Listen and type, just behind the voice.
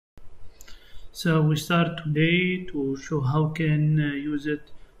So we start today to show how can use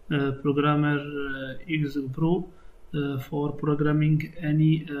it programmer XGecu for programming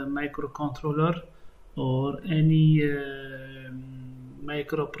any microcontroller or any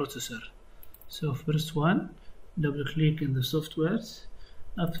microprocessor. So first one, double click in the softwares.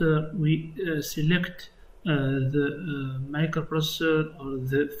 After we select the microprocessor or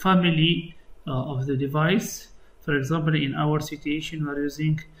the family of the device. For example, in our situation, we are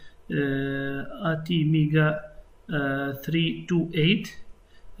using ATMEGA328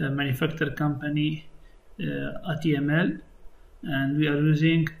 manufacturer company ATML, and we are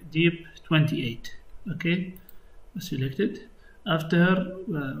using DEEP28. Okay, selected. After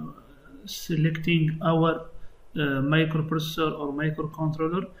selecting our microprocessor or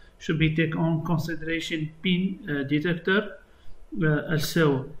microcontroller, should be take on consideration pin detector.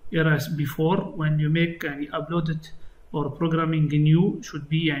 Also, as before, when you make any uploaded or programming new, should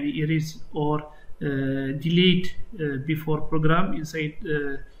be any erase or delete before program inside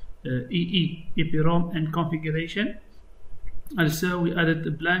eeprom and configuration. Also, we added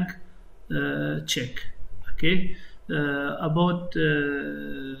the blank check. Okay, about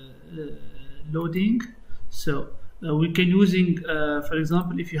loading. So we can using, for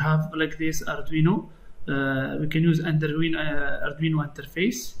example, if you have like this Arduino, we can use Arduino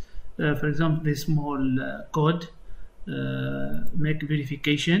interface. For example, this small code make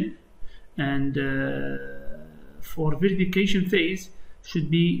verification, and for verification phase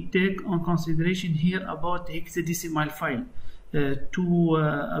should be take on consideration here about the hexadecimal file to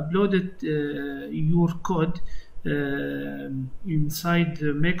upload it your code inside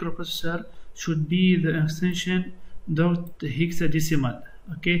the microprocessor should be the extension .hexadecimal.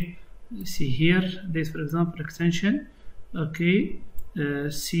 Okay, see here this, for example, extension. Okay,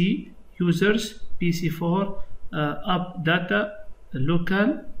 C users PC4 up data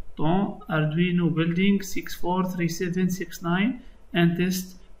local Arduino building 643769 and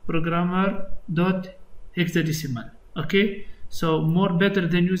test programmer .hexadecimal. Okay, so more better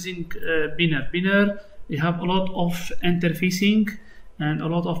than using binary. You have a lot of interfacing and a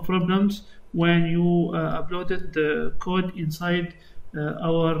lot of problems when you uploaded the code inside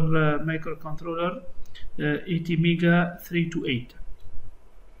our microcontroller ATMEGA328.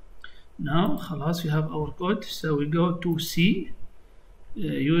 Now, خلاص, we have our code. So we go to C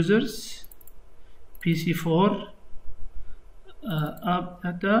users PC4 up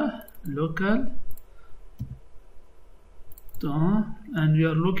data local, and we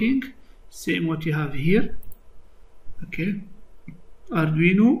are looking same what you have here. Okay,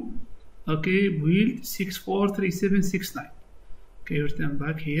 Arduino. Okay, build 643769. Okay, return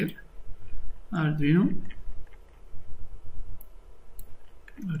back here. Arduino.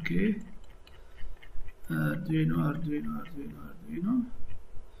 Okay, Arduino.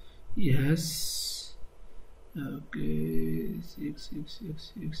 Yes. Okay,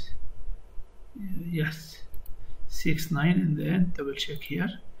 6666. Yes, 69 in the end. Double check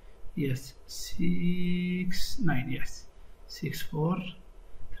here. Yes, 69. Yes,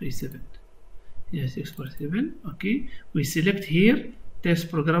 6437. Yes, 647. Okay, we select here test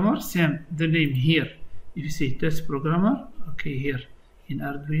programmer. Same the name here. If you say test programmer, okay, here in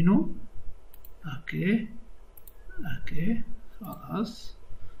Arduino. Okay, خلاص.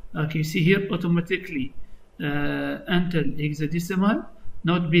 Okay, see here automatically until hexadecimal,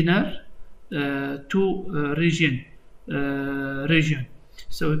 not binary, to region.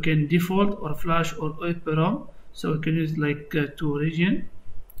 So we can default or flash or eeprom. So we can use like to region.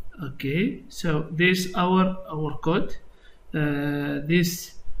 Okay, so this our code.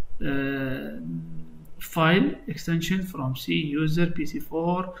 This file extension from C user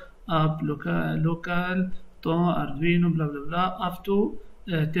PC4 up local Arduino blah blah blah up to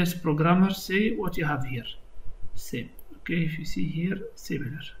test programmer. Say what you have here. Same. Okay, if you see here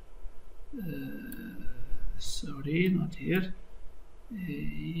similar. Sorry, not here.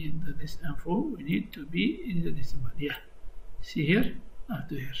 In this info we need to be in the decimal. Yeah, see here up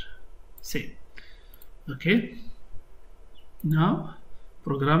to here. Same. Okay. Now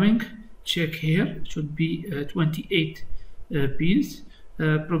programming check here should be 28 pins.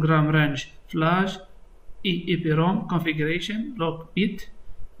 Program range flash eeprom configuration lock bit.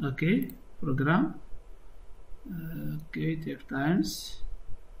 Okay, program. Okay, take times.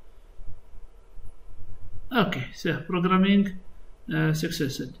 Okay, so programming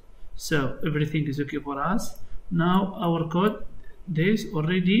successful. So everything is okay for us. Now our code is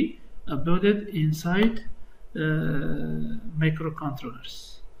already uploaded inside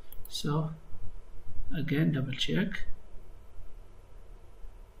microcontrollers. So again double check.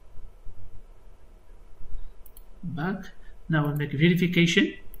 Back. Now we'll make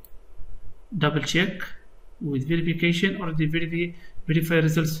verification. double check with verification, or verify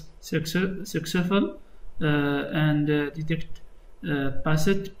results successful, and detect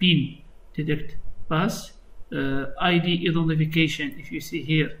passed, pin detect pass, ID identification. If you see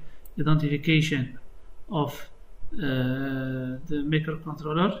here, identification of the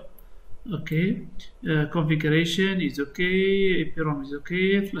microcontroller. Okay, configuration is okay, eeprom is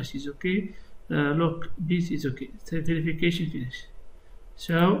okay, flash is okay, lock bits is okay. So verification finish.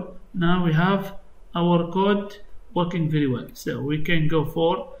 So now we have our code working very well. So we can go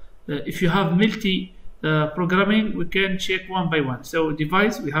for if you have multi programming, we can check one by one. So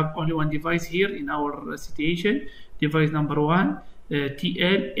device, we have only one device here in our situation. Device number 1,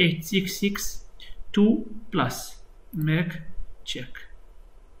 TL866 II PLUS. Make check.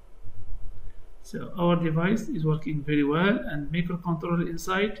 So our device is working very well, and microcontroller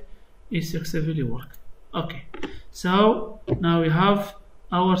inside is successfully working. Okay, so now we have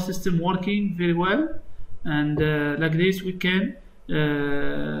our system working very well, and like this we can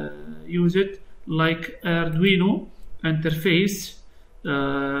use it like Arduino interface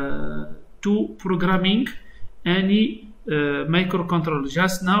to programming any microcontroller.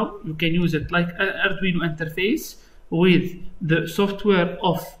 Just now you can use it like Arduino interface with the software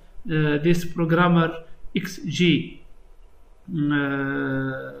of this programmer XGecu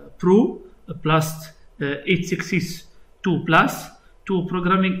plus 866 II PLUS to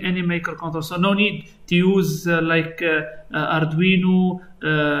programming any microcontroller. So no need to use like Arduino,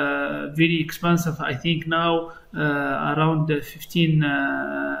 very expensive. I think now around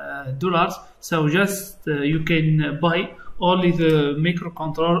 $15. So just you can buy only the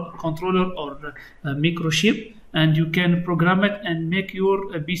microcontroller or microchip, and you can program it and make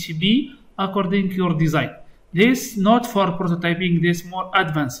your PCB according to your design. This not for prototyping, this more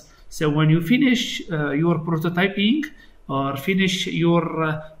advanced. So when you finish your prototyping or finish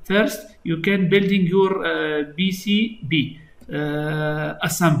your first, you can building your PCB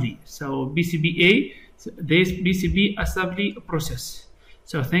assembly. So PCBA, this PCB assembly process.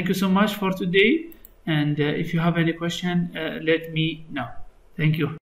 So thank you so much for today, and if you have any question, let me know. Thank you.